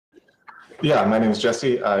Yeah, my name is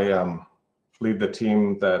Jesse. I lead the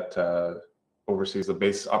team that oversees the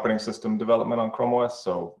base operating system development on Chrome OS.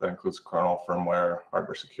 So that includes kernel, firmware,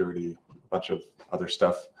 hardware security, a bunch of other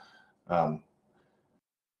stuff.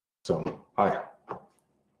 So hi.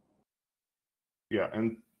 Yeah,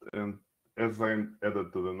 and as I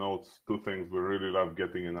added to the notes, two things we really love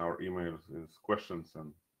getting in our emails is questions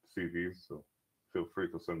and CVs. So feel free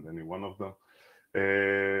to send any one of them.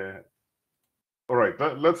 All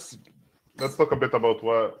right, let's talk a bit about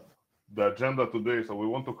what the agenda today. So we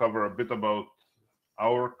want to cover a bit about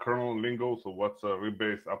our kernel lingo. So what's a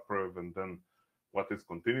rebase, uprev, and then what is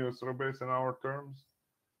continuous rebase in our terms.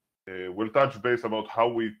 We'll touch base about how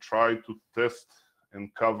we try to test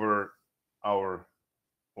and cover our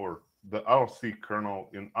the RC kernel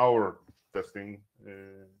in our testing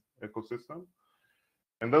ecosystem.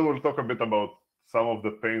 And then we'll talk a bit about some of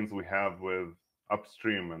the pains we have with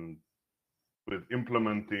upstream and with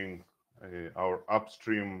implementing our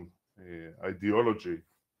upstream ideology,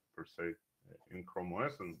 per se, in Chrome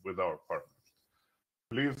OS and with our partners.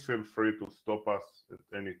 Please feel free to stop us at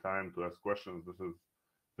any time to ask questions. This is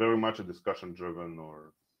very much a discussion-driven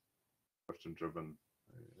or question-driven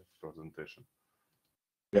presentation.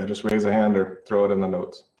 Yeah, just raise a hand or throw it in the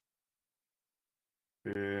notes.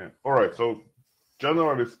 All right, so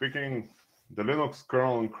generally speaking, the Linux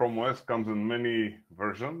kernel in Chrome OS comes in many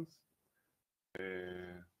versions,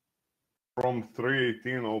 from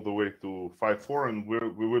 3.18 all the way to 5.4, and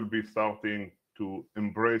we will be starting to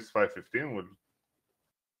embrace 5.15. We'll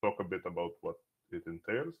talk a bit about what it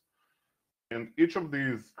entails. And each of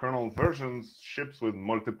these kernel versions ships with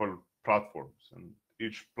multiple platforms, and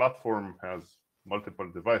each platform has multiple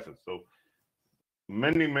devices. So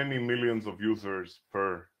many, many millions of users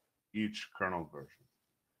per each kernel version.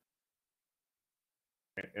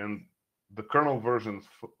 And the kernel versions,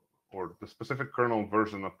 or the specific kernel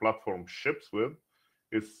version a platform ships with,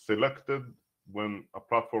 is selected when a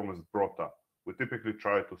platform is brought up. We typically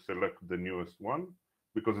try to select the newest one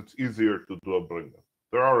because it's easier to do a bring up.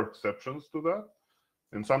 There are exceptions to that.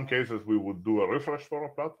 In some cases, we would do a refresh for a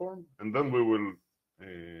platform, and then we will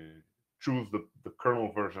choose the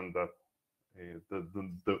kernel version that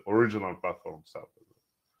the original platform started with.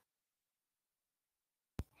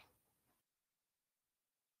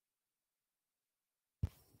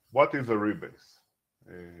 What is a rebase?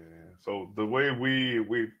 So the way we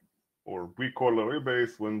call a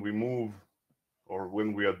rebase when we move or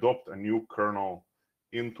when we adopt a new kernel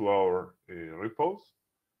into our repos,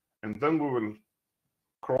 and then we will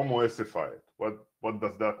Chrome OSify it. What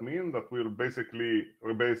does that mean? That we'll basically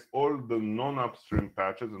rebase all the non-upstream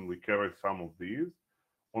patches, and we carry some of these,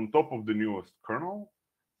 on top of the newest kernel,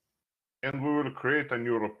 and we will create a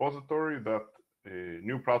new repository that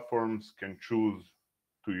new platforms can choose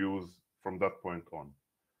to use from that point on.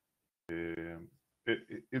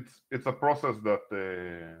 It's a process that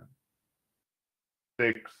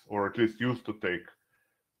takes, or at least used to take,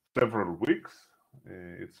 several weeks.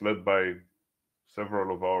 It's led by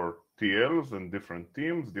several of our TLs and different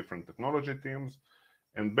teams, different technology teams.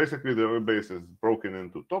 And basically the rebase is broken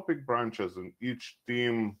into topic branches, and each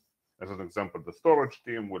team, as an example, the storage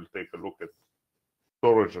team will take a look at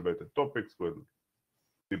storage-related topics, will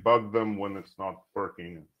debug them when it's not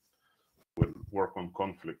working, and will work on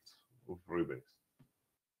conflicts of rebase.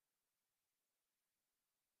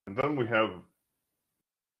 And then we have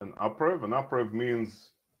an uprev. An uprev means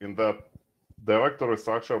in that directory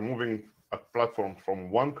structure moving a platform from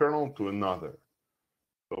one kernel to another.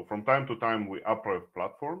 So from time to time, we uprev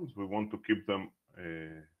platforms. We want to keep them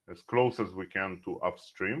as close as we can to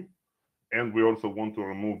upstream. And we also want to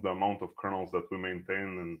remove the amount of kernels that we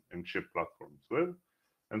maintain and ship platforms with.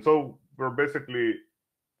 And so we're basically,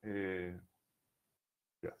 yeah,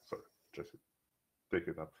 sorry, Jesse, take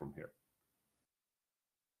it up from here.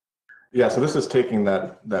 Yeah, so this is taking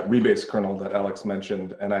that rebase kernel that Alex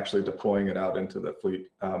mentioned and actually deploying it out into the fleet.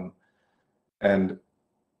 And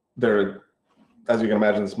there, as you can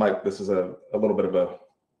imagine, this is a little bit of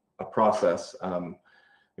a process.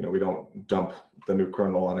 You know, we don't dump the new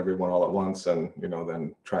kernel on everyone all at once and, you know,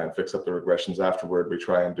 then try and fix up the regressions afterward. We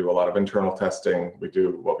try and do a lot of internal testing. We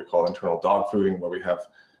do what we call internal dogfooding, where we have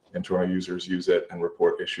internal users use it and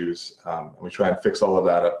report issues. And we try and fix all of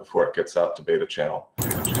that up before it gets out to beta channel.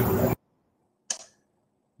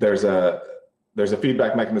 There's a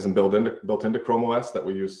feedback mechanism built into Chrome OS that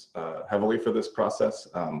we use heavily for this process,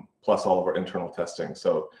 plus all of our internal testing.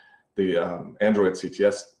 So the Android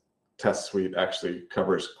CTS test suite actually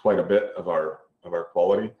covers quite a bit of our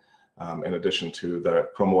quality, in addition to the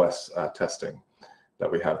Chrome OS testing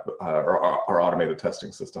that we have, our automated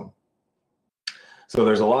testing system. So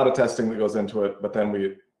there's a lot of testing that goes into it, but then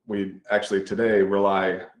we we actually today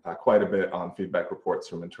rely quite a bit on feedback reports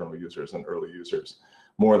from internal users and early users,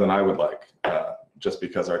 more than I would like, just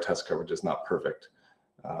because our test coverage is not perfect.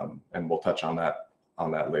 And we'll touch on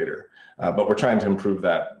that later. But we're trying to improve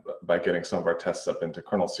that by getting some of our tests up into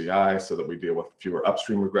kernel CI so that we deal with fewer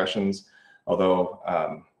upstream regressions. Although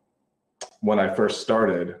when I first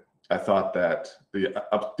started, I thought that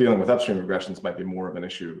dealing with upstream regressions might be more of an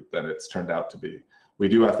issue than it's turned out to be. We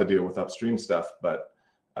do have to deal with upstream stuff, but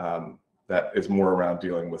that is more around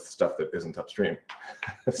dealing with stuff that isn't upstream.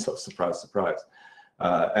 So surprise, surprise.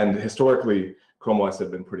 And historically, Chrome OS had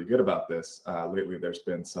been pretty good about this. Lately, there's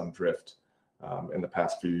been some drift in the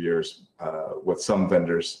past few years with some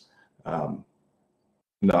vendors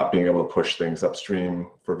not being able to push things upstream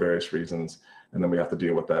for various reasons. And then we have to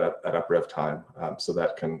deal with that at uprev time. So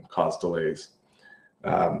that can cause delays.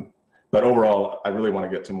 But overall, I really want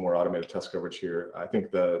to get to more automated test coverage here. I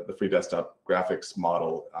think the free desktop graphics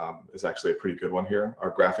model is actually a pretty good one here.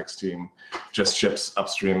 Our graphics team just ships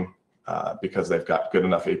upstream because they've got good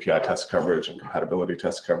enough API test coverage and compatibility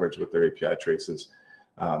test coverage with their API traces.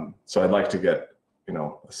 So I'd like to get,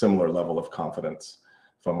 a similar level of confidence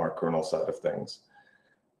from our kernel side of things.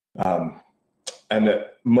 And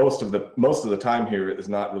that most of the time here is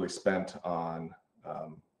not really spent on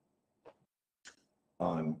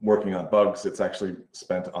working on bugs. It's actually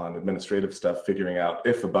spent on administrative stuff, figuring out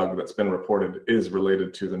if a bug that's been reported is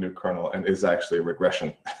related to the new kernel and is actually a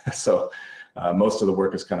regression. So most of the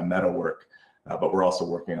work is kind of meta work, but we're also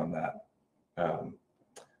working on that.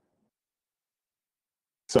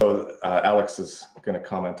 So Alex is going to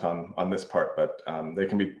comment on this part, but they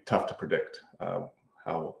can be tough to predict how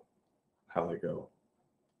they go.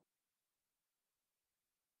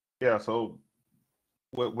 Yeah, so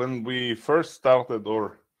when we first started,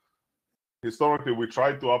 or historically, we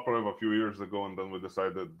tried to uprev a few years ago, and then we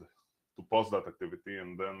decided to pause that activity.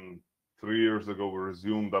 And then 3 years ago, we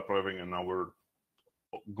resumed upreving, and now we're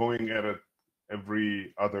going at it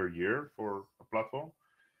every other year for a platform.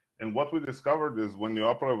 And what we discovered is when you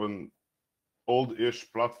uprev an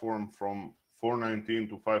old-ish platform from 4.19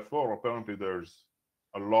 to 5.4, apparently there's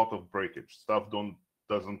a lot of breakage. Stuff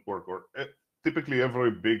doesn't work, or typically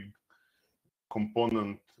every big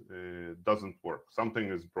component doesn't work. Something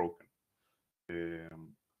is broken.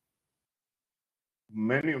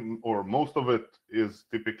 Many or most of it is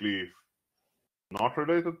typically not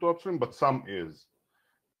related to upstream, but some is.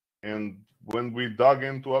 And when we dug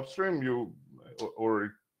into upstream,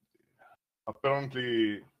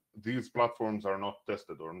 apparently these platforms are not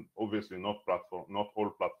tested, or obviously not all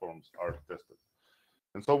platforms are tested.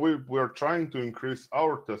 And so we're trying to increase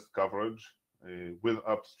our test coverage with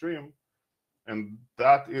upstream. And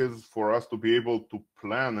that is for us to be able to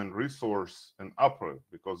plan and resource and uprev,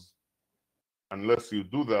 because unless you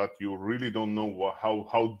do that, you really don't know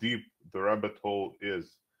how deep the rabbit hole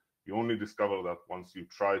is. You only discover that once you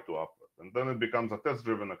try to uprev. And then it becomes a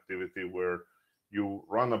test-driven activity where you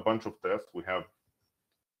run a bunch of tests. We have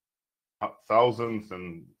thousands,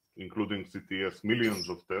 and including CTS, millions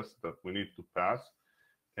of tests that we need to pass.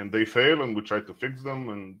 And they fail, and we try to fix them.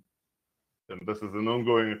 And this is an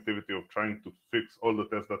ongoing activity of trying to fix all the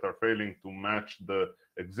tests that are failing to match the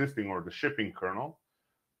existing or the shipping kernel.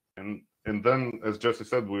 And then, as Jesse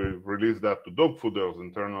said, we release that to dog fooders,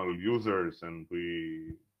 internal users, and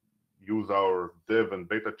we use our dev and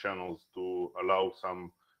beta channels to allow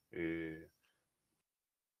some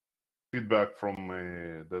feedback from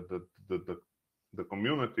the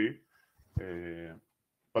community.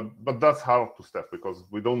 But that's hard to step, because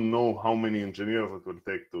we don't know how many engineers it will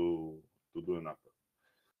take to do an update.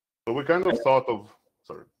 So we kind of thought of,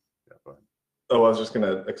 sorry, yeah, go ahead. Oh, I was just going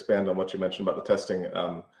to expand on what you mentioned about the testing.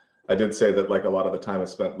 I did say that like a lot of the time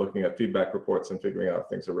is spent looking at feedback reports and figuring out if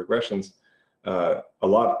things are regressions. A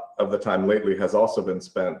lot of the time lately has also been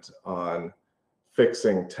spent on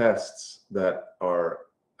fixing tests that are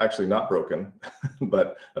actually not broken,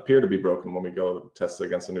 but appear to be broken when we go test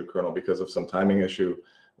against a new kernel because of some timing issue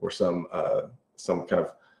or some kind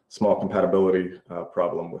of small compatibility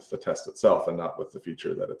problem with the test itself and not with the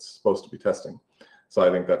feature that it's supposed to be testing. So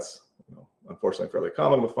I think that's unfortunately fairly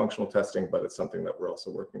common with functional testing, but it's something that we're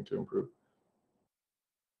also working to improve.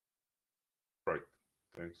 Right.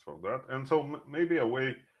 Thanks for that. And so maybe a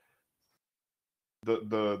way,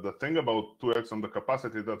 the thing about 2x on the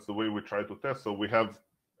capacity, that's the way we try to test. So we have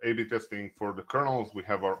A/B testing for the kernels. We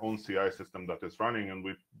have our own CI system that is running, and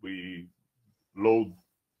we load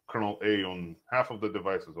kernel A on half of the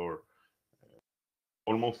devices, or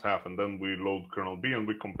almost half, and then we load kernel B and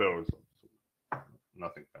we compare results. So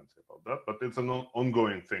nothing fancy about that, but it's an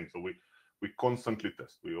ongoing thing. So we constantly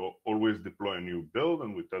test. We always deploy a new build,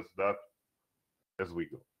 and we test that as we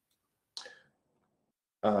go.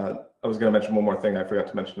 I was going to mention one more thing. I forgot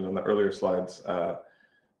to mention it on the earlier slides,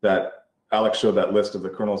 that Alex showed that list of the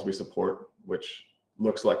kernels we support, which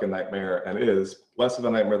looks like a nightmare and is less of a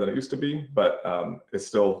nightmare than it used to be, but it's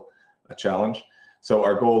still a challenge. So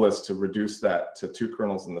our goal is to reduce that to 2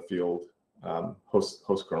 kernels in the field,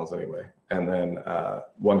 host kernels anyway, and then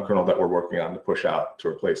 1 kernel that we're working on to push out to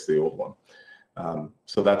replace the old one.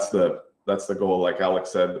 So that's the goal. Like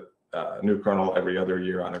Alex said, new kernel every other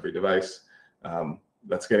year on every device.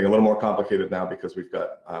 That's getting a little more complicated now because we've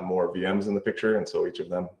got more VMs in the picture, and so each of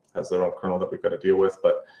them has their own kernel that we've got to deal with.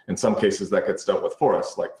 But in some cases, that gets dealt with for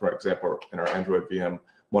us. Like, for example, in our Android VM,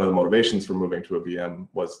 one of the motivations for moving to a VM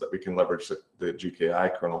was that we can leverage the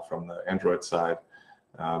GKI kernel from the Android side,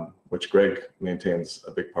 which Greg maintains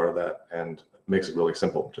a big part of that and makes it really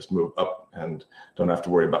simple. Just move up and don't have to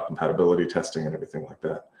worry about compatibility testing and everything like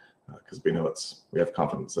that, because we know we have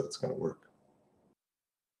confidence that it's going to work.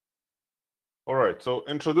 All right, so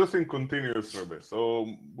introducing continuous rebase.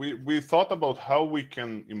 So we thought about how we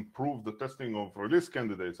can improve the testing of release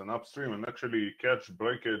candidates and upstream and actually catch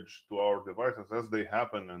breakage to our devices as they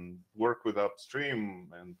happen and work with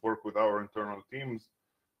upstream and work with our internal teams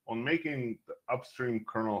on making the upstream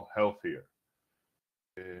kernel healthier.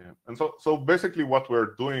 And so basically what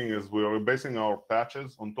we're doing is we're basing our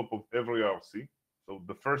patches on top of every RC. So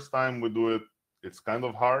the first time we do it, it's kind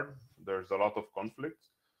of hard. There's a lot of conflicts.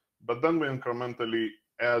 But then we incrementally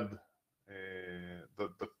add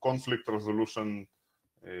the conflict resolution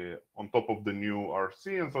on top of the new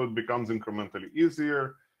RC, and so it becomes incrementally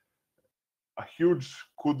easier. A huge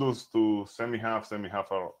kudos to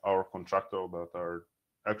SemiHalf our contractor that are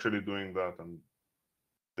actually doing that, and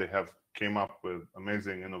they have came up with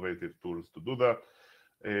amazing innovative tools to do that.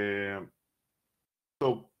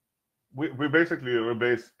 So we basically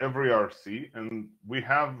rebase every RC, and we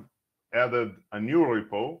have added a new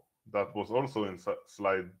repo that was also in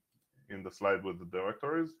the slide with the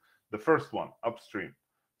directories. The first one, upstream.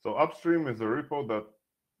 So upstream is a repo that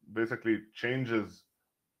basically changes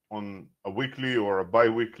on a weekly or a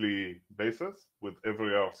bi-weekly basis with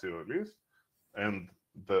every RC release, and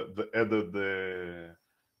the added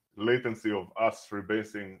latency of us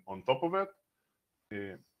rebasing on top of it.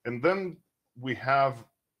 And then we have,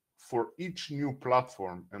 for each new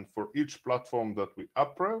platform and for each platform that we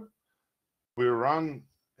uprev, we run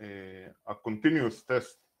a continuous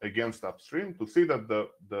test against upstream to see that the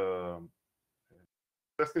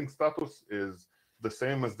testing status is the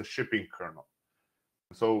same as the shipping kernel.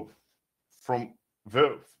 So from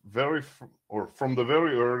the very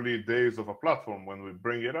early days of a platform, when we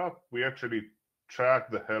bring it up, we actually track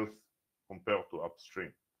the health compared to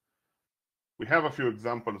upstream. We have a few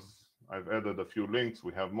examples. I've added a few links.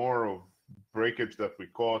 We have more of breakage that we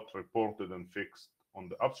caught, reported, and fixed on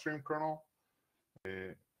the upstream kernel.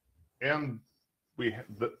 And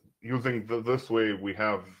using this way, we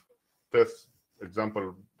have tests,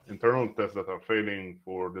 internal tests that are failing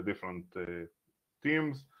for the different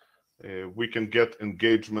teams. We can get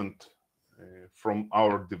engagement from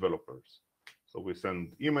our developers. So we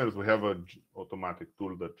send emails. We have an automatic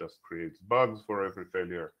tool that just creates bugs for every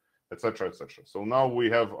failure, etc., etc. So now we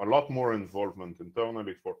have a lot more involvement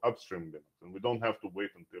internally for upstream Linux, and we don't have to wait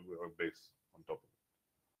until we are base on top of it.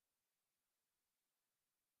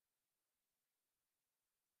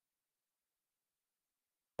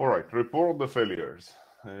 All right, report the failures.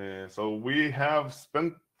 So we have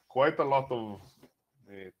spent quite a lot of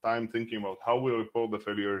time thinking about how we report the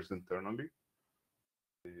failures internally.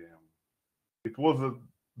 It was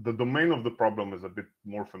the domain of the problem is a bit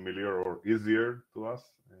more familiar or easier to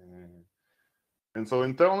us. And so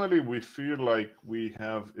internally, we feel like we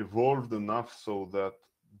have evolved enough so that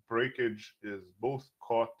breakage is both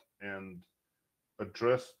caught and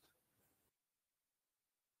addressed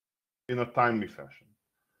in a timely fashion.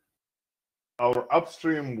 Our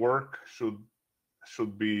upstream work should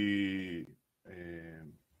be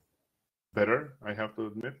better, I have to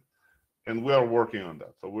admit, and we are working on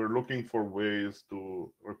that. So we're looking for ways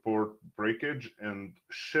to report breakage and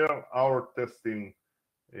share our testing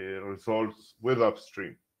results with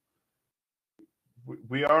upstream.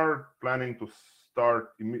 We are planning to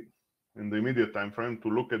start in the immediate time frame to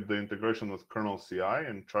look at the integration with kernel CI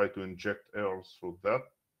and try to inject errors through that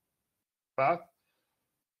path.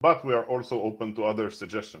 But we are also open to other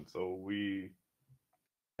suggestions. So we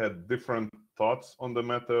had different thoughts on the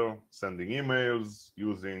matter, sending emails,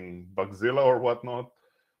 using Bugzilla or whatnot.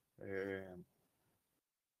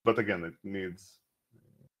 But again, it needs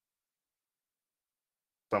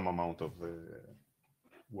some amount of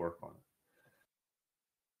work on it.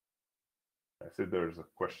 I see there's a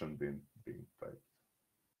question being typed.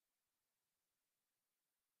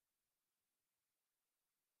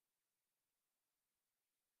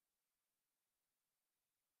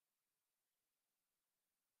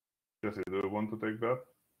 Jesse, do you want to take that?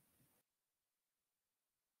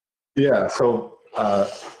 Yeah, so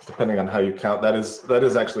depending on how you count, that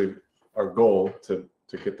is actually our goal to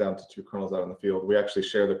get down to 2 kernels out in the field. We actually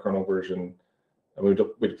share the kernel version, and we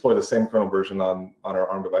deploy the same kernel version on our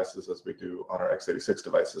ARM devices as we do on our x86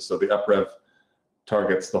 devices. So the uprev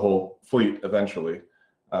targets the whole fleet eventually.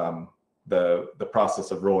 The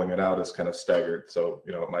process of rolling it out is kind of staggered. So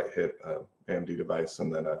it might hit a AMD device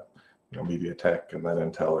and then a MediaTek and then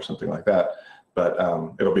Intel or something like that. But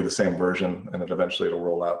it'll be the same version, and eventually it'll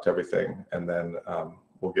roll out to everything, and then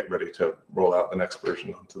we'll get ready to roll out the next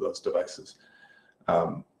version onto those devices.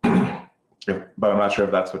 But I'm not sure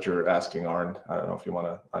if that's what you're asking, Arn. I don't know if you want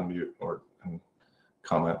to unmute or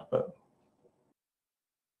comment, but.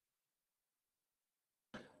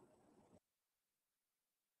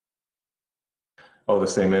 Oh, the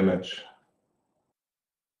same image.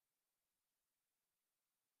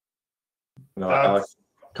 No, Alex,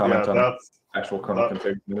 comment on actual kernel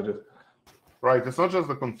config images. Right, it's not just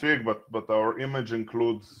the config, but our image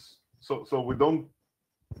includes, so we don't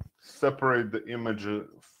separate the image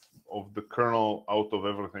of the kernel out of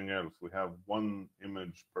everything else. We have one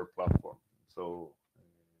image per platform. So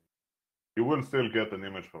you will still get an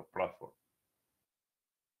image per platform.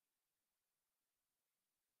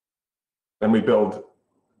 And we build,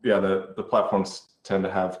 the platforms tend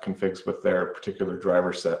to have configs with their particular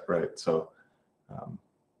driver set, right? So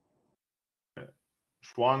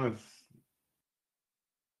Schwann is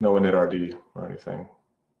no init.rd or anything.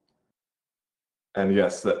 And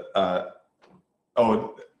yes,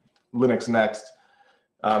 Linux Next.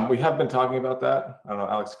 We have been talking about that. I don't know,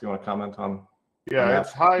 Alex, if you want to comment on. Yeah,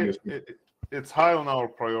 it's high. It's high on our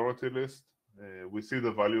priority list. We see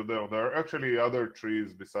the value there. There are actually other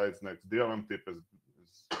trees besides Next. DRM-tip is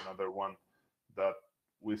another one that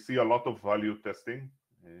we see a lot of value testing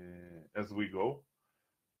as we go.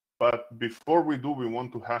 But before we do, we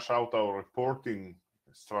want to hash out our reporting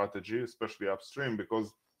strategy, especially upstream,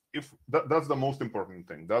 because if that's the most important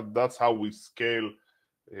thing. That's how we scale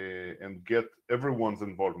and get everyone's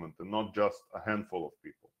involvement, and not just a handful of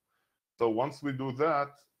people. So once we do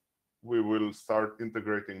that, we will start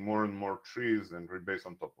integrating more and more trees and rebase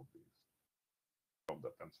on top of these. I hope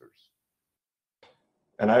that answers.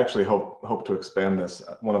 And I actually hope to expand this.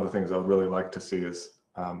 One of the things I would really like to see is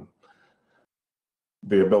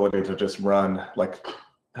the ability to just run, like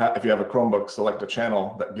if you have a Chromebook, select a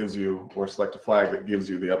channel that gives you, or select a flag that gives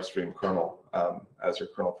you the upstream kernel as your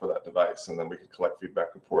kernel for that device, and then we can collect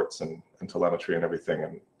feedback reports and telemetry and everything,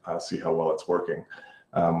 and see how well it's working.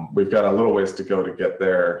 We've got a little ways to go to get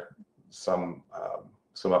there. Some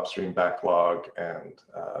upstream backlog and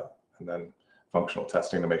then functional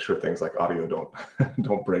testing to make sure things like audio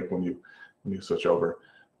don't break when you switch over.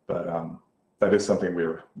 But that is something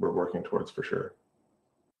we're working towards for sure.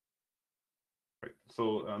 Right.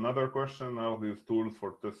 So another question: are these tools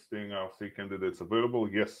for testing RC candidates available?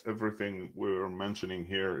 Yes, everything we're mentioning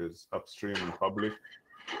here is upstream and public.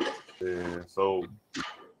 So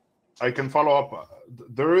I can follow up.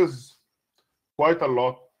 There is quite a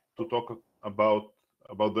lot to talk about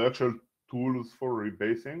the actual tools for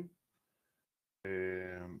rebasing.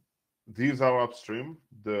 These are upstream.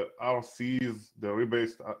 The RCs, the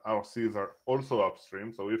rebased RCs, are also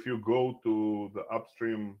upstream. So if you go to the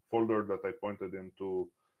upstream folder that I pointed into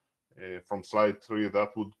from slide 3,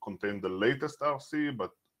 that would contain the latest RC,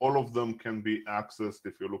 but all of them can be accessed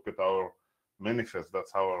if you look at our manifest.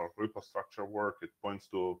 That's how our repo structure works. It points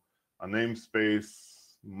to a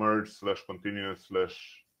namespace,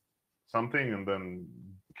 merge/continuous/something, and then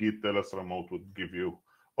git ls remote would give you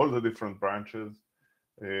all the different branches.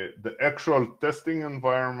 The actual testing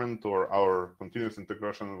environment or our continuous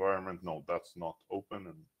integration environment, no, that's not open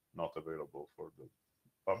and not available for the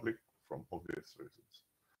public from obvious reasons.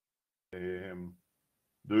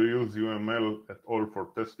 Do you use UML at all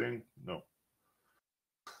for testing? No.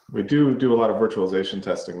 We do a lot of virtualization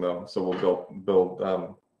testing though. So we'll build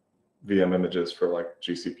VM images for like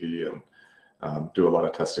GCP and do a lot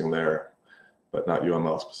of testing there, but not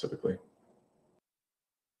UML specifically.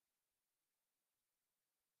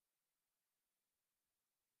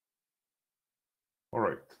 All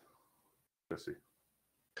right, let's see.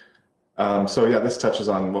 So yeah, this touches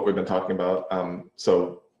on what we've been talking about.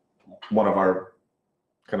 So one of our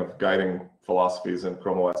kind of guiding philosophies in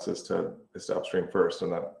Chrome OS is to upstream first,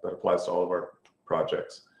 and that applies to all of our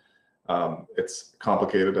projects. It's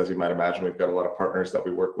complicated, as you might imagine. We've got a lot of partners that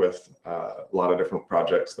we work with, a lot of different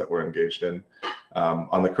projects that we're engaged in.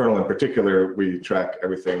 On the kernel in particular, we track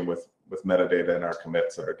everything with metadata in our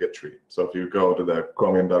commits and our Git tree. So if you go to the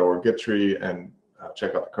chromium.org Git tree and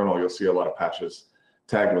check out the kernel, you'll see a lot of patches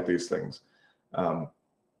tagged with these things.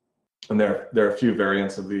 And there are a few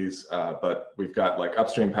variants of these, but we've got like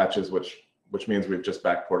upstream patches, which means we've just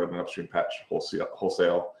backported an upstream patch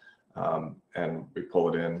wholesale, and we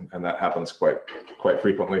pull it in, and that happens quite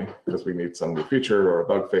frequently because we need some new feature or a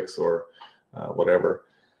bug fix or whatever.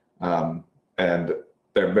 And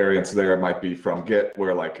their variants there might be from Git,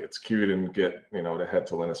 where like it's queued in Git, to head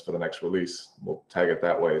to Linus for the next release. We'll tag it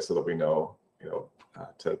that way so that we know,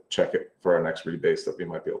 to check it for our next rebase, that we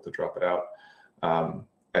might be able to drop it out.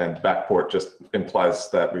 And backport just implies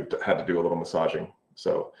that we've had to do a little massaging.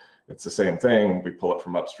 So it's the same thing. We pull it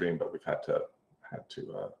from upstream, but we've had to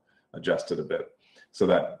adjust it a bit. So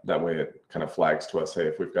that way it kind of flags to us, hey,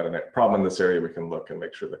 if we've got a problem in this area, we can look and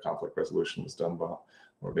make sure the conflict resolution was done well,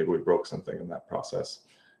 or maybe we broke something in that process.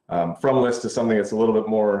 From list is something that's a little bit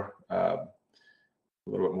more on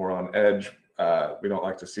edge. We don't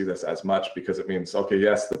like to see this as much because it means, okay,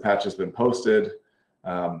 yes, the patch has been posted,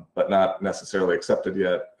 but not necessarily accepted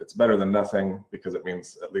yet. It's better than nothing because it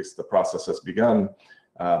means at least the process has begun.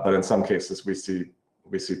 But in some cases, we see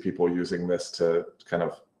people using this to kind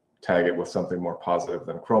of tag it with something more positive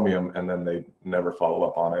than Chromium, and then they never follow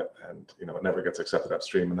up on it, and it never gets accepted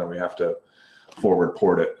upstream, and then we have to forward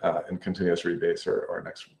port it in continuous rebase or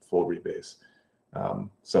next full rebase.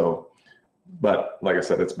 But like I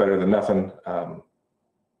said, it's better than nothing.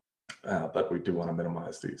 But we do want to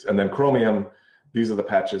minimize these. And then Chromium, these are the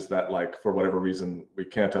patches that, like, for whatever reason, we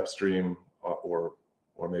can't upstream, or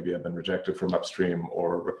maybe have been rejected from upstream,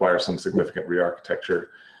 or require some significant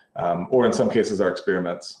re-architecture, or in some cases are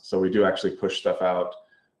experiments. So we do actually push stuff out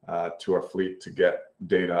to our fleet to get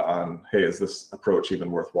data on, hey, is this approach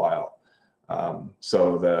even worthwhile?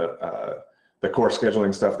 So the core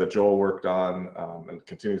scheduling stuff that Joel worked on and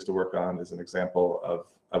continues to work on is an example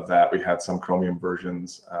of that. We had some Chromium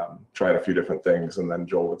versions, tried a few different things, and then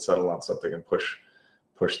Joel would settle on something and push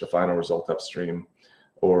the final result upstream.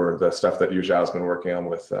 Or the stuff that Yu Zhao's been working on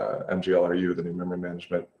with MGLRU, the new memory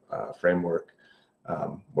management framework,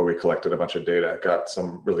 where we collected a bunch of data, got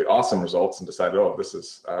some really awesome results, and decided, oh, this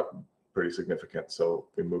is pretty significant, so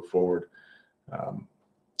we move forward.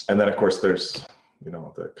 And then, of course, there's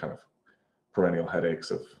the kind of perennial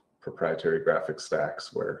headaches of proprietary graphics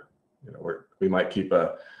stacks, where we might keep an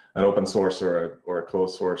open source or a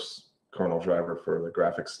closed source kernel driver for the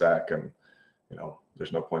graphics stack, and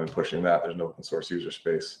there's no point in pushing that. There's no open source user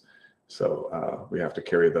space, so we have to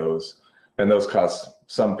carry those, and those cause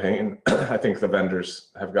some pain. I think the vendors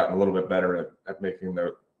have gotten a little bit better at making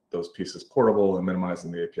those pieces portable and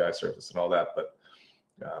minimizing the API surface and all that, but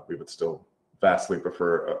we would still vastly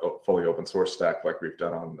prefer a fully open source stack like we've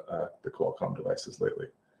done on the Qualcomm devices lately.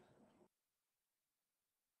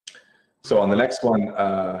 So on the next one,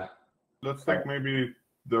 let's think maybe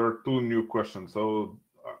there are two new questions. So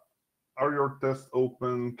are your tests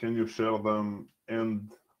open? Can you share them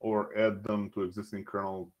and or add them to existing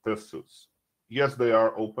kernel test suites? Yes, they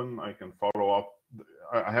are open. I can follow up.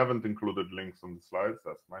 I haven't included links on the slides.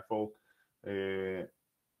 That's my fault. If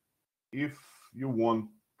you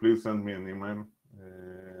want, please send me an email.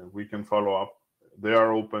 We can follow up. They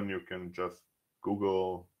are open. You can just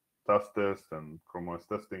Google task test and Chrome OS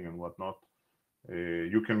testing and whatnot.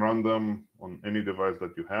 You can run them on any device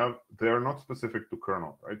that you have. They are not specific to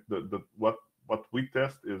kernel, right? What we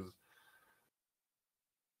test is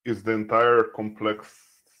the entire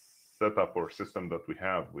complex setup or system that we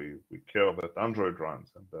have. We care that Android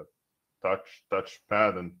runs and that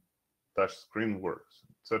touchpad and touch screen works,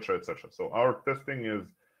 etc., etc. So our testing is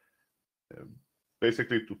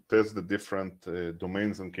basically to test the different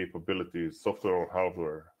domains and capabilities, software or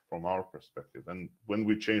hardware, from our perspective. And when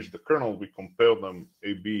we change the kernel, we compare them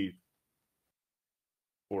A/B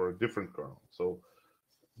for a different kernel. So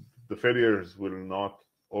the failures will not,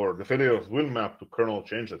 or the failures will map to kernel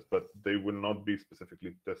changes, but they will not be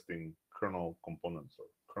specifically testing kernel components or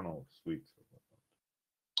kernel suites.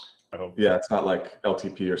 I hope. Yeah, it's not like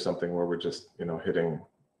LTP or something where we're just hitting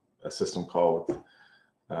a system call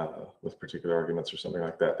with particular arguments or something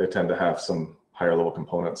like that. They tend to have some higher level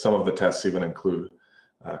components. Some of the tests even include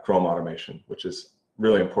Chrome automation, which is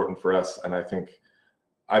really important for us. And I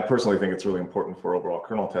personally think it's really important for overall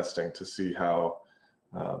kernel testing to see how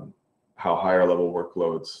higher level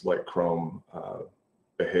workloads like Chrome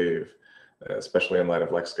behave, especially in light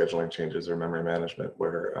of like scheduling changes or memory management,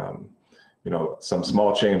 where some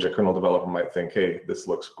small change a kernel developer might think, hey, this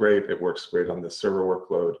looks great, it works great on this server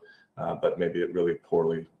workload, but maybe it really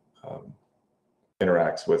poorly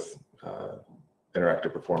interacts with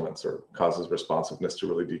interactive performance or causes responsiveness to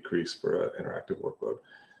really decrease for an interactive workload.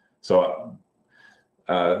 So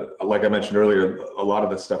like I mentioned earlier, a lot of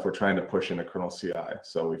this stuff we're trying to push into kernel CI.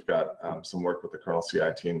 So we've got some work with the kernel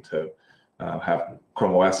CI team to have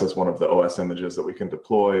Chrome OS as one of the OS images that we can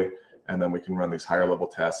deploy, and then we can run these higher level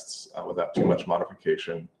tests without too much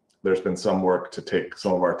modification. There's been some work to take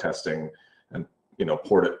some of our testing and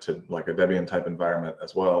port it to like a Debian type environment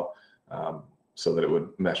as well, so that it would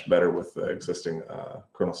mesh better with the existing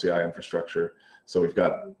kernel CI infrastructure. So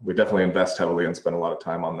we definitely invest heavily and spend a lot of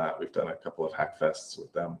time on that. We've done a couple of hack fests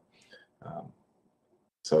with them.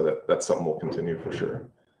 So that's something we'll continue for sure.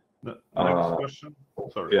 The next question.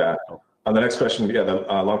 Sorry. Yeah. On the next question, yeah, the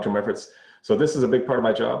long-term efforts. So this is a big part of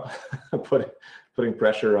my job, putting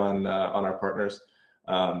pressure on our partners.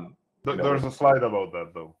 There's a slide about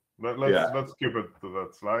that though. Let's keep it to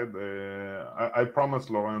that slide. I promised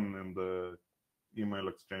Lauren in the email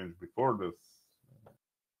exchange before this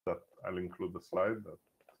that I'll include the slide,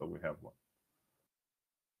 so we have one.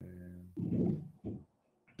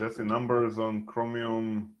 Jesse, numbers on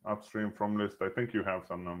Chromium upstream from list. I think you have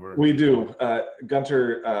some numbers. We do.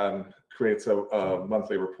 Gunter creates a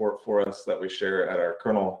monthly report for us that we share at our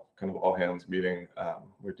kernel kind of all hands meeting.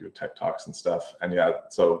 We do tech talks and stuff, and yeah,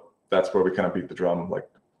 so that's where we kind of beat the drum, like,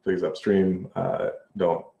 please upstream,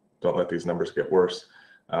 don't let these numbers get worse.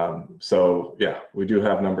 So yeah, we do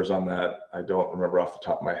have numbers on that. I don't remember off the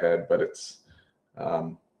top of my head, but it's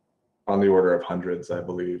on the order of hundreds, I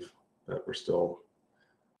believe, that we're still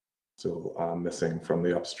missing from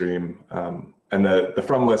the upstream. And the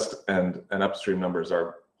from list and upstream numbers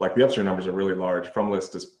are, like, the upstream numbers are really large. From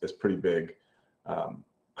list is pretty big.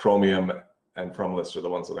 Chromium and from list are the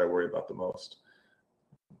ones that I worry about the most.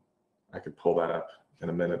 I could pull that up in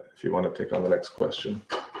a minute if you want to take on the next question.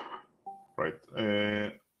 Right.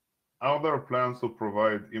 Are there plans to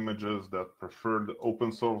provide images that prefer the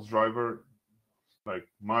open source driver, like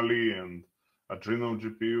Mali and Adreno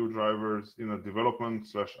GPU drivers, in a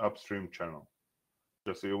development/upstream channel?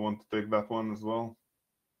 Jesse, you want to take that one as well?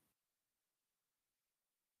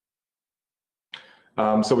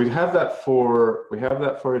 So we have that for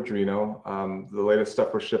Adreno. The latest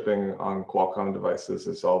stuff we're shipping on Qualcomm devices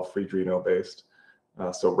is all Freedreno based.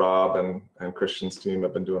 So Rob and Christian's team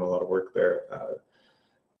have been doing a lot of work there.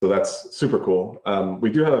 So that's super cool. We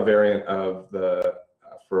do have a variant of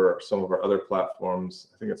for some of our other platforms.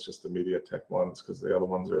 I think it's just the MediaTek ones, because the other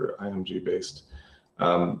ones are IMG based.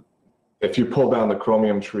 If you pull down the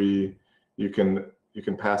Chromium tree, you can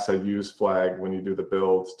pass a use flag when you do the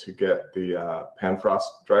build to get the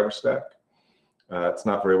Panfrost driver stack. It's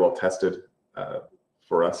not very well tested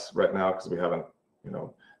for us right now, because we haven't,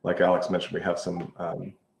 like Alex mentioned, we have some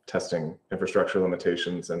testing infrastructure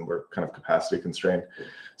limitations, and we're kind of capacity constrained.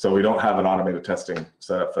 So we don't have an automated testing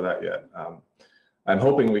set up for that yet. I'm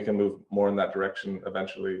hoping we can move more in that direction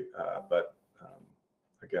eventually, but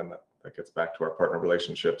again, that gets back to our partner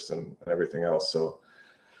relationships and everything else. So,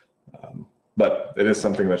 but it is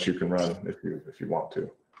something that you can run if you want to.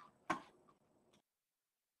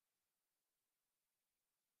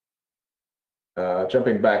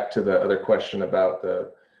 Jumping back to the other question about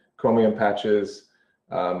the Chromium patches,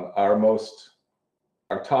 our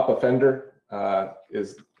top offender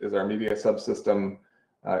is our media subsystem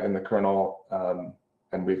in the kernel,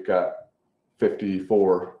 and we've got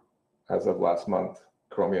 54 as of last month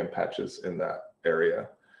Chromium patches in that area.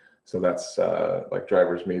 So that's like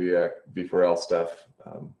drivers, media, V4L stuff,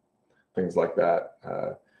 things like that.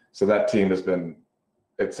 So that team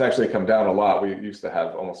it's actually come down a lot. We used to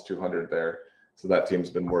have almost 200 there. So that team's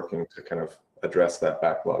been working to kind of address that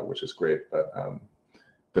backlog, which is great. But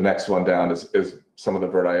the next one down is some of the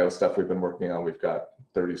VirtIO stuff we've been working on. We've got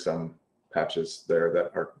 30-some patches there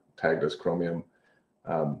that are tagged as Chromium.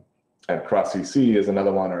 And Cross EC is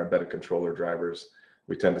another one, our embedded controller drivers.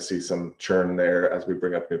 We tend to see some churn there as we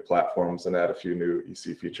bring up new platforms and add a few new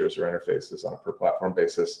EC features or interfaces on a per platform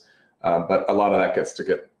basis. But a lot of that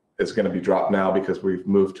is going to be dropped now because we've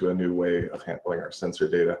moved to a new way of handling our sensor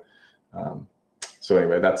data. So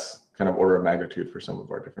anyway, that's kind of order of magnitude for some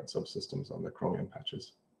of our different subsystems on the Chromium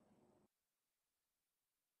patches.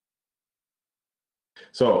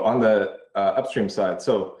 So on the upstream side,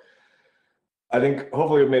 so I think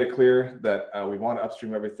hopefully we've made it clear that we want to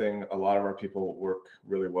upstream everything. A lot of our people work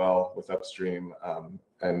really well with upstream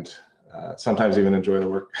and sometimes even enjoy the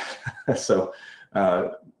work. So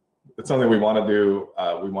it's something we want to do.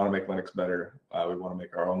 We want to make Linux better. We want to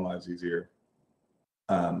make our own lives easier.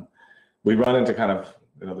 We run into kind of,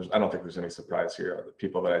 I don't think there's any surprise here. The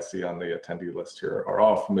people that I see on the attendee list here are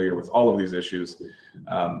all familiar with all of these issues.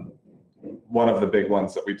 One of the big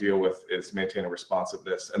ones that we deal with is maintainer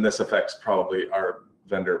responsiveness, and this affects probably our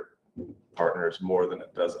vendor partners more than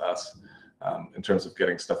it does us in terms of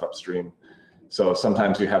getting stuff upstream. So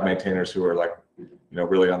sometimes you have maintainers who are like,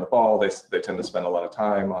 really on the ball. They tend to spend a lot of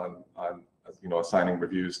time on assigning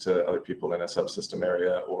reviews to other people in a subsystem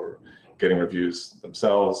area, or getting reviews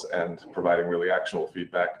themselves and providing really actionable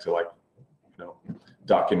feedback to, like,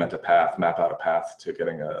 document a path, map out a path to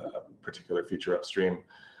getting a particular feature upstream.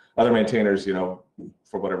 Other maintainers,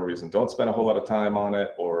 for whatever reason, don't spend a whole lot of time on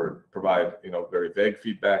it, or provide, very vague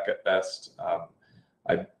feedback at best.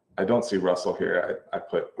 I don't see Russell here. I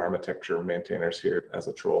put architecture maintainers here as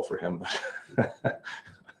a troll for him,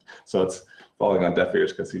 so it's falling on deaf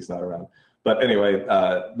ears because he's not around. But anyway,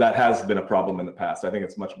 that has been a problem in the past. I think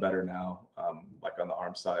it's much better now, like on the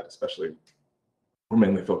ARM side, especially. We're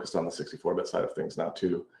mainly focused on the 64-bit side of things now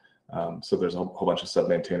too. So there's a whole bunch of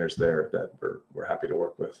sub-maintainers there that we're happy to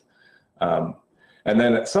work with. And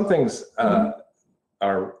then some things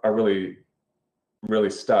are really, really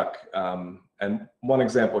stuck. And one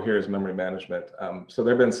example here is memory management. So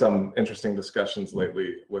there have been some interesting discussions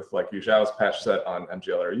lately with, like, Yu Zhao's patch set on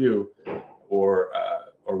MGLRU, or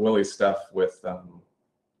Willie's stuff with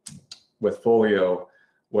Folio,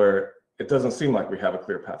 where it doesn't seem like we have a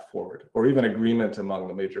clear path forward, or even agreement among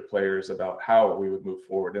the major players about how we would move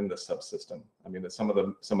forward in this subsystem. I mean, some of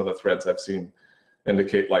the threads I've seen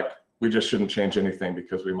indicate, like, we just shouldn't change anything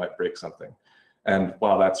because we might break something. And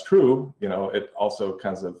while that's true, it also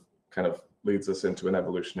kind of leads us into an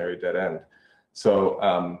evolutionary dead end. So,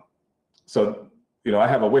 I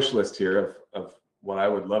have a wish list here of what I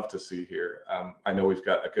would love to see here. I know we've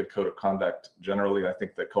got a good code of conduct generally. I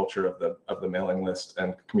think the culture of the mailing list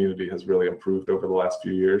and community has really improved over the last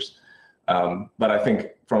few years. But I think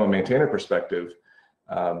from a maintainer perspective,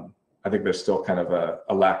 I think there's still kind of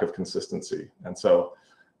a lack of consistency. And so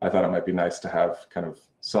I thought it might be nice to have kind of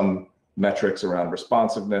some metrics around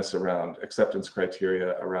responsiveness, around acceptance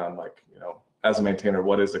criteria, around, like, as a maintainer,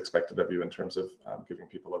 what is expected of you in terms of giving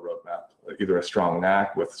people a roadmap, either a strong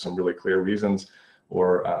knack with some really clear reasons,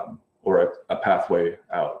 or a pathway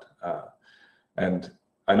out. And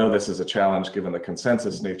I know this is a challenge given the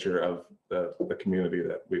consensus nature of the community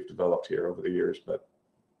that we've developed here over the years, but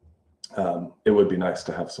it would be nice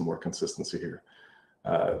to have some more consistency here.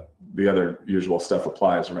 The other usual stuff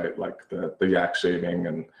applies, right? Like the yak shaving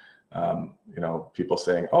and people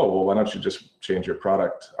saying, oh, well, why don't you just change your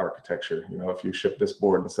product architecture? If you ship this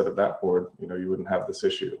board instead of that board, you wouldn't have this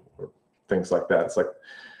issue, or things like that. It's like,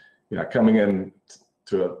 coming in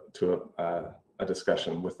to a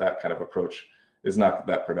discussion with that kind of approach is not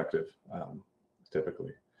that productive,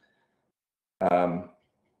 typically.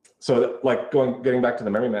 So, like, getting back to the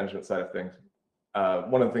memory management side of things,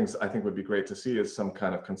 one of the things I think would be great to see is some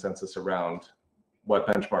kind of consensus around what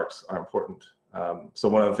benchmarks are important. So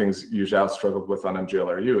one of the things Yu Zhao struggled with on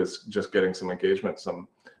MGLRU is just getting some engagement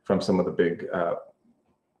from some of the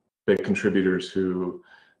big contributors who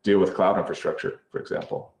deal with cloud infrastructure, for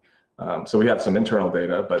example. So we have some internal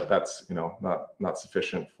data, but that's not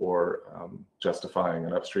sufficient for justifying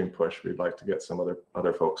an upstream push. We'd like to get some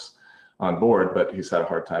other folks on board, but he's had a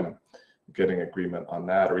hard time getting agreement on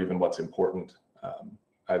that, or even what's important.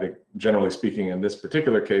 I think, generally speaking, in this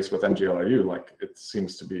particular case with MGLRU, like, it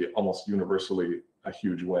seems to be almost universally a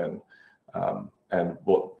huge win. And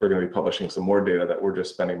we're going to be publishing some more data that we're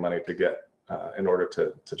just spending money to get in order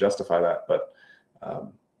to justify that. But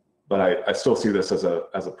I still see this as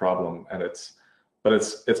a problem, and it's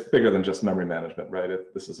bigger than just memory management, right?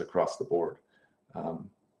 This is across the board.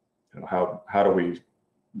 How do we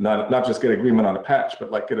not just get agreement on a patch, but,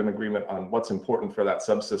 like, get an agreement on what's important for that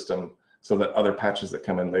subsystem, so that other patches that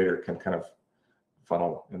come in later can kind of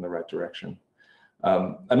funnel in the right direction.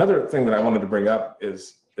 Another thing that I wanted to bring up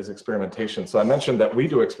is experimentation. So I mentioned that we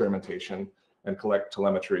do experimentation and collect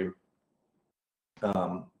telemetry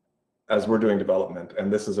as we're doing development,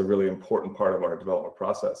 and this is a really important part of our development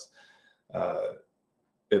process.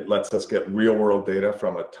 It lets us get real-world data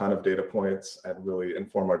from a ton of data points and really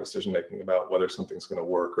inform our decision-making about whether something's going to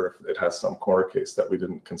work, or if it has some corner case that we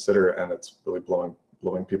didn't consider and it's really blowing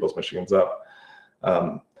people's machines up.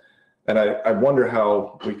 And I wonder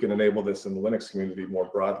how we can enable this in the Linux community more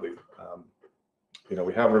broadly.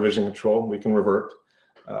 We have revision control, we can revert,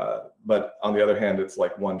 but on the other hand, it's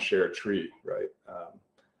like one shared tree, right?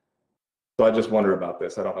 So I just wonder about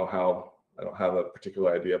this. I don't have a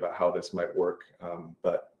particular idea about how this might work,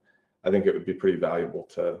 but I think it would be pretty valuable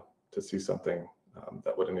to see something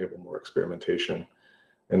that would enable more experimentation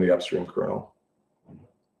in the upstream kernel.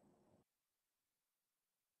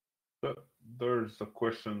 There's a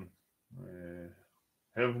question.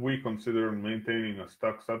 Have we considered maintaining a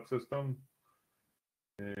stock subsystem?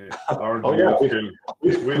 Oh yeah,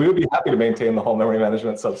 we would be happy to maintain the whole memory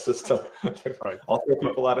management subsystem. Right. I'll throw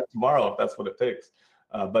people at it tomorrow if that's what it takes.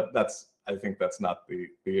 But I think that's not the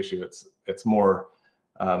issue. It's more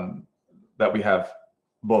that we have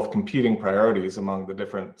both competing priorities among the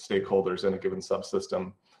different stakeholders in a given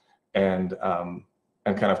subsystem, and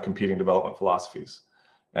kind of competing development philosophies.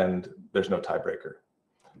 And there's no tiebreaker.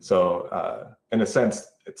 So in a sense,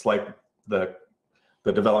 it's like the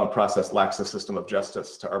development process lacks a system of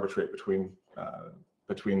justice to arbitrate between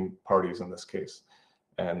parties in this case.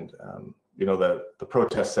 And you know, the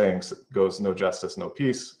protest saying goes no justice, no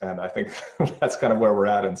peace, and I think that's kind of where we're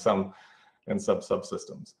at in some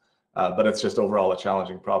subsystems. But it's just overall a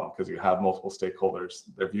challenging problem because you have multiple stakeholders.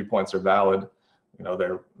 Their viewpoints are valid, you know,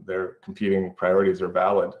 their competing priorities are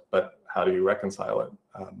valid, but how do you reconcile it?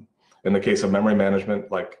 In the case of memory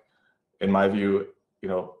management, like in my view, you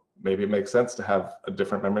know, maybe it makes sense to have a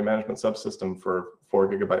different memory management subsystem for 4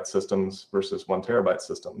 GB systems versus 1 TB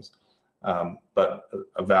systems. But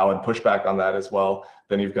a valid pushback on that as well.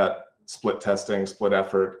 Then you've got split testing, split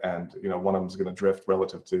effort, and you know, one of them is going to drift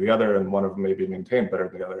relative to the other, and one of them may be maintained better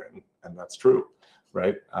than the other, and that's true,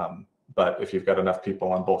 right? But if you've got enough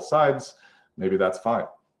people on both sides, maybe that's fine.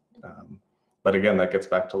 But again, that gets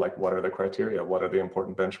back to like, what are the criteria? What are the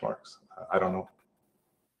important benchmarks? I don't know.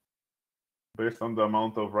 Based on the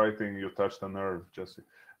amount of writing, you touched a nerve, Jesse.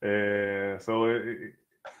 Is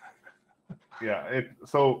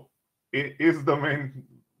the main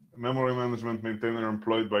memory management maintainer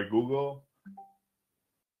employed by Google?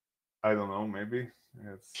 I don't know, maybe.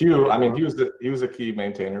 Hugh, I mean, he was a key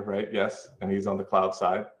maintainer, right? Yes, and he's on the cloud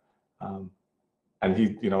side. And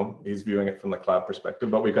he, you know, he's viewing it from the cloud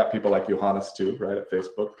perspective, but we've got people like Johannes too, right, at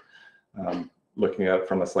Facebook, looking at it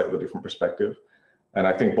from a slightly different perspective. And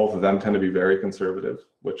I think both of them tend to be very conservative,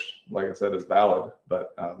 which, like I said, is valid.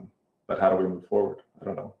 But how do we move forward? I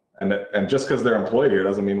don't know. And just because they're employed here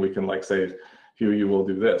doesn't mean we can like say, Hugh, you will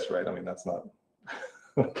do this, right? I mean, that's not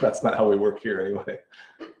that's not how we work here anyway.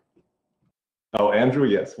 Oh, Andrew,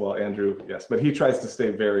 yes. Well, Andrew, yes, but he tries to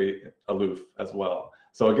stay very aloof as well.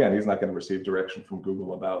 So again, he's not going to receive direction from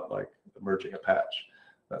Google about like merging a patch.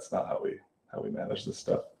 That's not how we manage this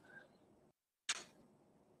stuff.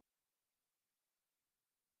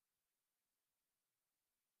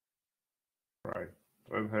 Right.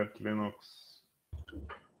 Red Hat Linux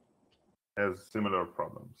has similar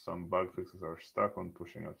problems. Some bug fixes are stuck on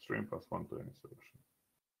pushing upstream +1 to any solution.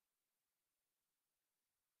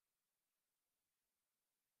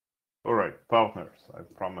 All right, partners. I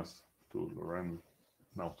promised to Loren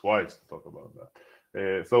now twice to talk about that.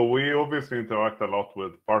 So we obviously interact a lot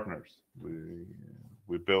with partners. We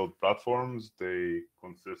build platforms. They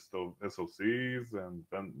consist of SoCs and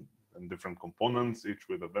different components, each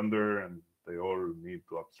with a vendor, and they all need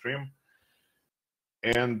to upstream.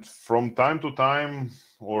 And from time to time,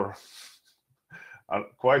 or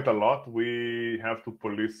quite a lot, we have to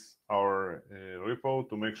police our repo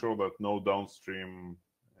to make sure that no downstream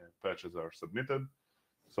patches are submitted.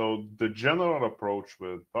 So the general approach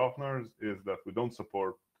with partners is that we don't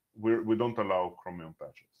allow Chromium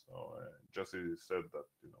patches. So Jesse said that,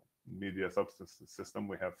 you know, media substance system,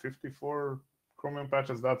 we have 54 Chromium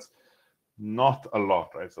patches. That's not a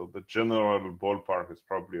lot, right? So the general ballpark is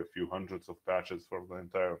probably a few hundreds of patches for the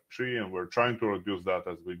entire tree, and we're trying to reduce that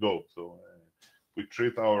as we go. So we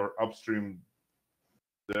treat our upstream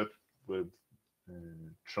debt with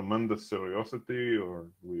tremendous seriosity, or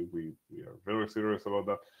we are very serious about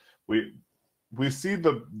that. We see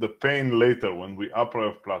the pain later when we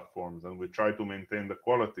uprev platforms and we try to maintain the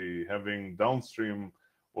quality, having downstream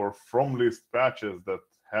or from list patches that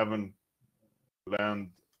haven't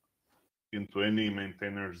landed into any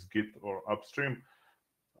maintainer's Git or upstream.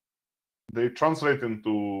 They translate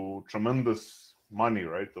into tremendous money,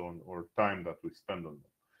 right, or time that we spend on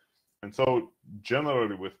them. And so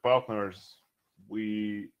generally with partners,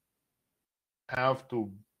 we have to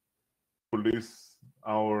police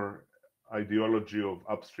our ideology of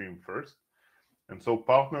upstream first. And so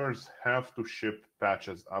partners have to ship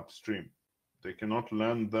patches upstream. They cannot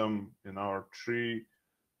land them in our tree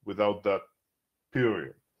without that,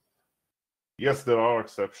 period. Yes, there are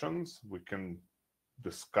exceptions. We can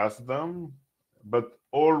discuss them, but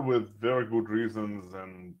all with very good reasons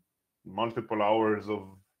and multiple hours of,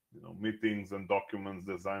 you know, meetings and documents,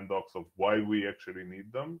 design docs of why we actually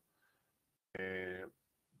need them.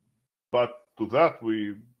 But to that,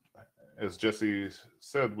 we, as Jesse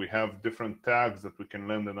said, we have different tags that we can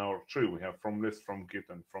land in our tree. We have from list, from Git,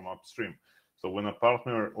 and from upstream. So when a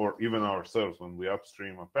partner, or even ourselves, when we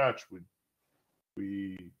upstream a patch,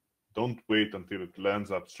 we don't wait until it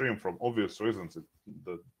lands upstream from obvious reasons.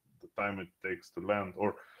 The time it takes to land,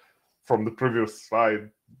 or from the previous slide,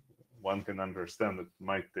 one can understand it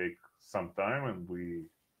might take some time, and we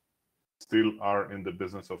still are in the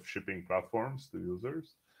business of shipping platforms to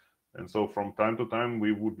users. And so from time to time,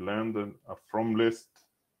 we would land a from list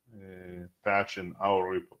patch in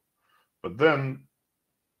our repo. But then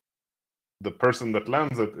the person that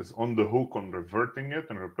lands it is on the hook on reverting it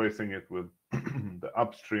and replacing it with the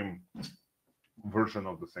upstream version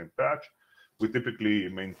of the same patch. We typically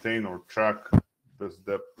maintain or track this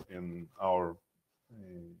depth in our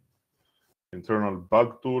internal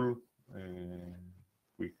bug tool.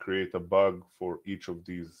 We create a bug for each of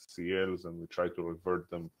these CLs and we try to revert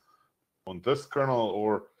them on this kernel,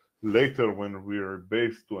 or later when we're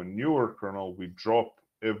based to a newer kernel, we drop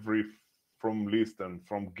every from list and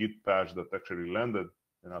from git patch that actually landed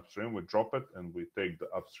in upstream, we drop it and we take the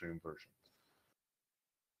upstream version.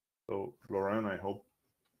 So Lauren, I hope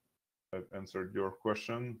I've answered your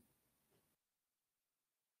question.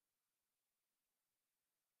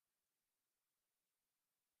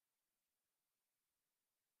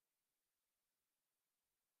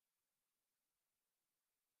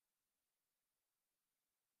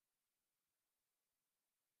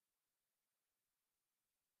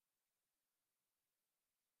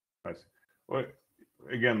 I see. Well,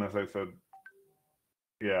 again, as I said,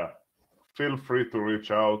 yeah, feel free to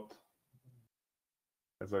reach out.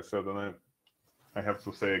 As I said, and I have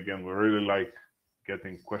to say again, we really like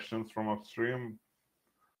getting questions from upstream.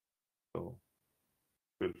 So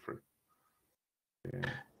feel free.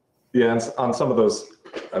 Yeah, and on some of those,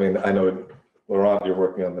 I mean, I know, Laurent, you're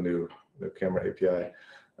working on the new camera API.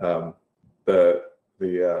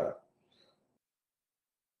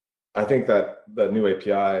 I think that the new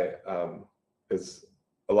API is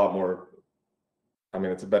a lot more, I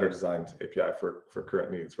mean, it's a better designed API for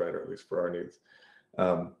current needs, right? Or at least for our needs.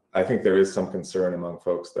 I think there is some concern among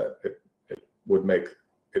folks that it would make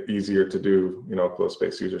it easier to do, you know, closed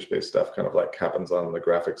space, user space stuff, kind of like happens on the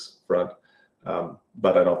graphics front.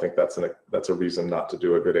 But I don't think that's a reason not to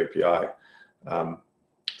do a good API.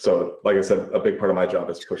 So like I said, a big part of my job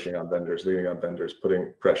is pushing on vendors, leading on vendors,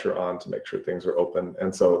 putting pressure on to make sure things are open.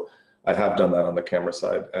 And so I have done that on the camera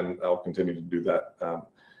side, and I'll continue to do that.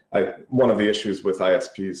 One of the issues with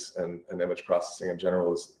ISPs and image processing in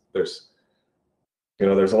general is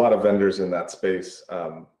there's a lot of vendors in that space.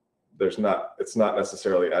 It's not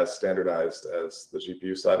necessarily as standardized as the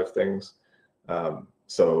GPU side of things.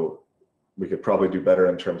 So we could probably do better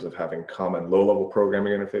in terms of having common low-level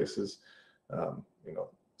programming interfaces. You know,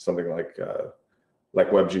 something like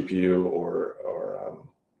WebGPU or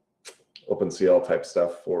OpenCL type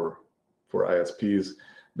stuff for ISPs.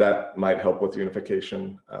 That might help with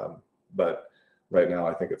unification, but right now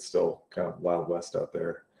I think it's still kind of Wild West out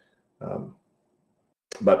there.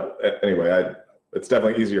 But anyway, it's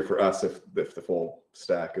definitely easier for us if the full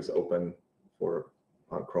stack is open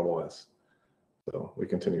on Chrome OS. So we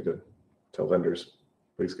continue to tell vendors,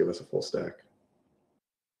 please give us a full stack.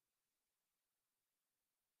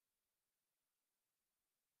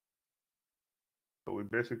 So we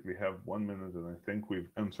basically have 1 minute, and I think we've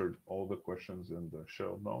answered all the questions in the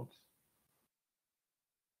show notes.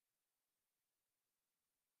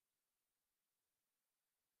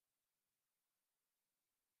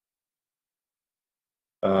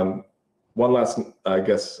 One last, I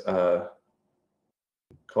guess,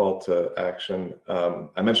 call to action.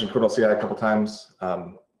 I mentioned kernel CI a couple times.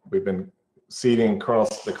 We've been seeding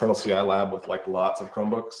the kernel CI lab with like lots of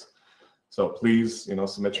Chromebooks. So please,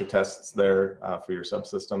 submit your tests there for your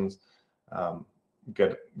subsystems.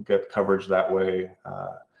 Get coverage that way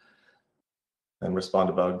and respond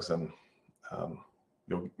to bugs, and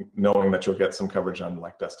knowing that you'll get some coverage on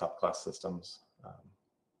like desktop class systems.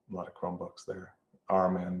 A lot of Chromebooks there,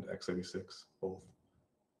 ARM and x86 both.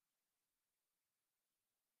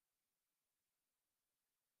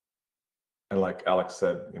 And like Alex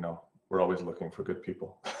said, we're always looking for good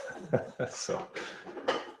people. So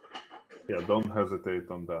yeah, don't hesitate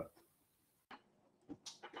on that.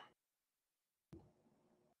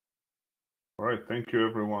 All right, thank you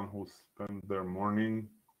everyone who spent their morning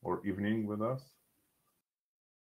or evening with us.